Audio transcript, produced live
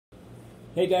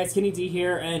Hey guys, Kenny D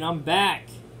here, and I'm back.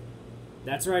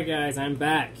 That's right guys, I'm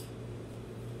back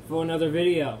for another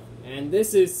video. And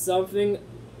this is something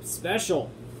special.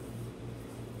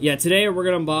 Yeah, today we're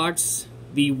gonna unbox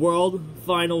the World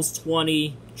Finals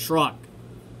 20 truck.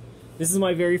 This is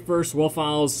my very first World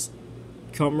Finals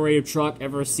commemorative truck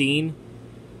ever seen.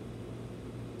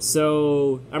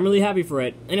 So, I'm really happy for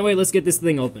it. Anyway, let's get this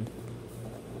thing open.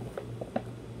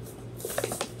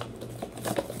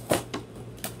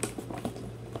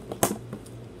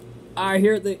 Alright,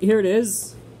 here it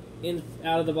is,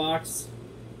 out of the box.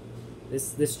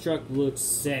 This truck looks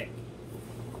sick.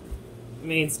 I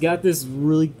mean, it's got this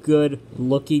really good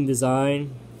looking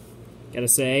design, gotta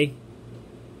say.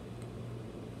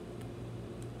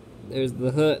 There's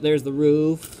the hood, there's the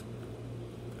roof,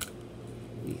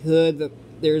 the hood,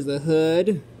 there's the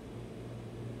hood,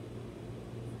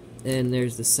 and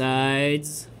there's the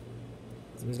sides.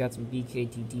 It's got some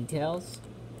BKT details.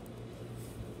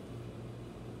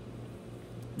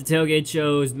 The tailgate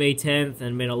shows May 10th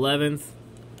and May 11th,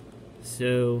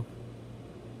 so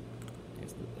I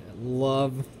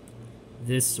love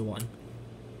this one.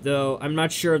 Though I'm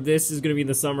not sure if this is going to be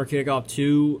the Summer Kickoff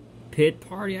 2 pit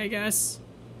party, I guess.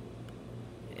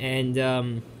 And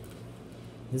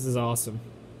this is awesome.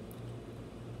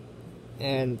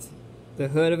 And the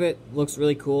hood of it looks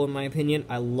really cool in my opinion.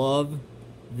 I love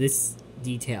this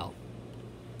detail.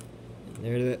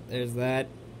 There's that.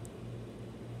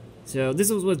 So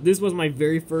this was my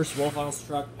very first World Finals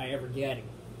truck I ever getting.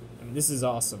 I mean, this is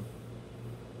awesome.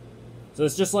 So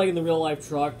it's just like in the real life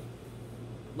truck,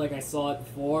 like I saw it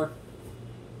before.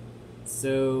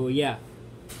 So yeah.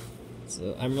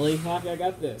 So I'm really happy I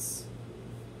got this.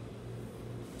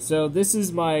 So you can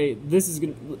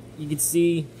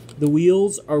see the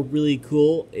wheels are really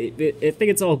cool. I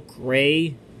think it's all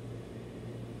gray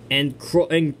and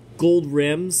gold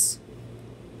rims.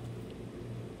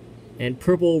 And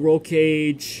purple roll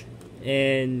cage,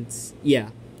 and yeah,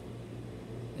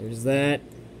 there's that.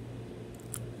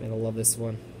 And I love this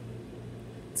one.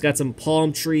 It's got some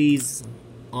palm trees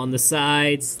on the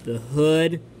sides, the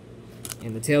hood,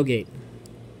 and the tailgate.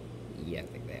 Yeah, I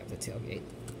think they have the tailgate.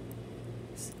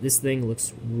 This thing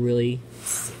looks really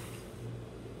sick.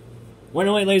 Well,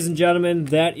 anyway, ladies and gentlemen,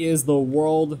 that is the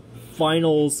World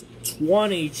Finals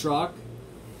 20 truck.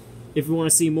 If you want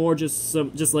to see more, just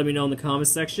let me know in the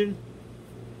comments section.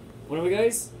 Whatever,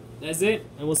 guys, that's it,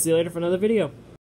 and we'll see you later for another video.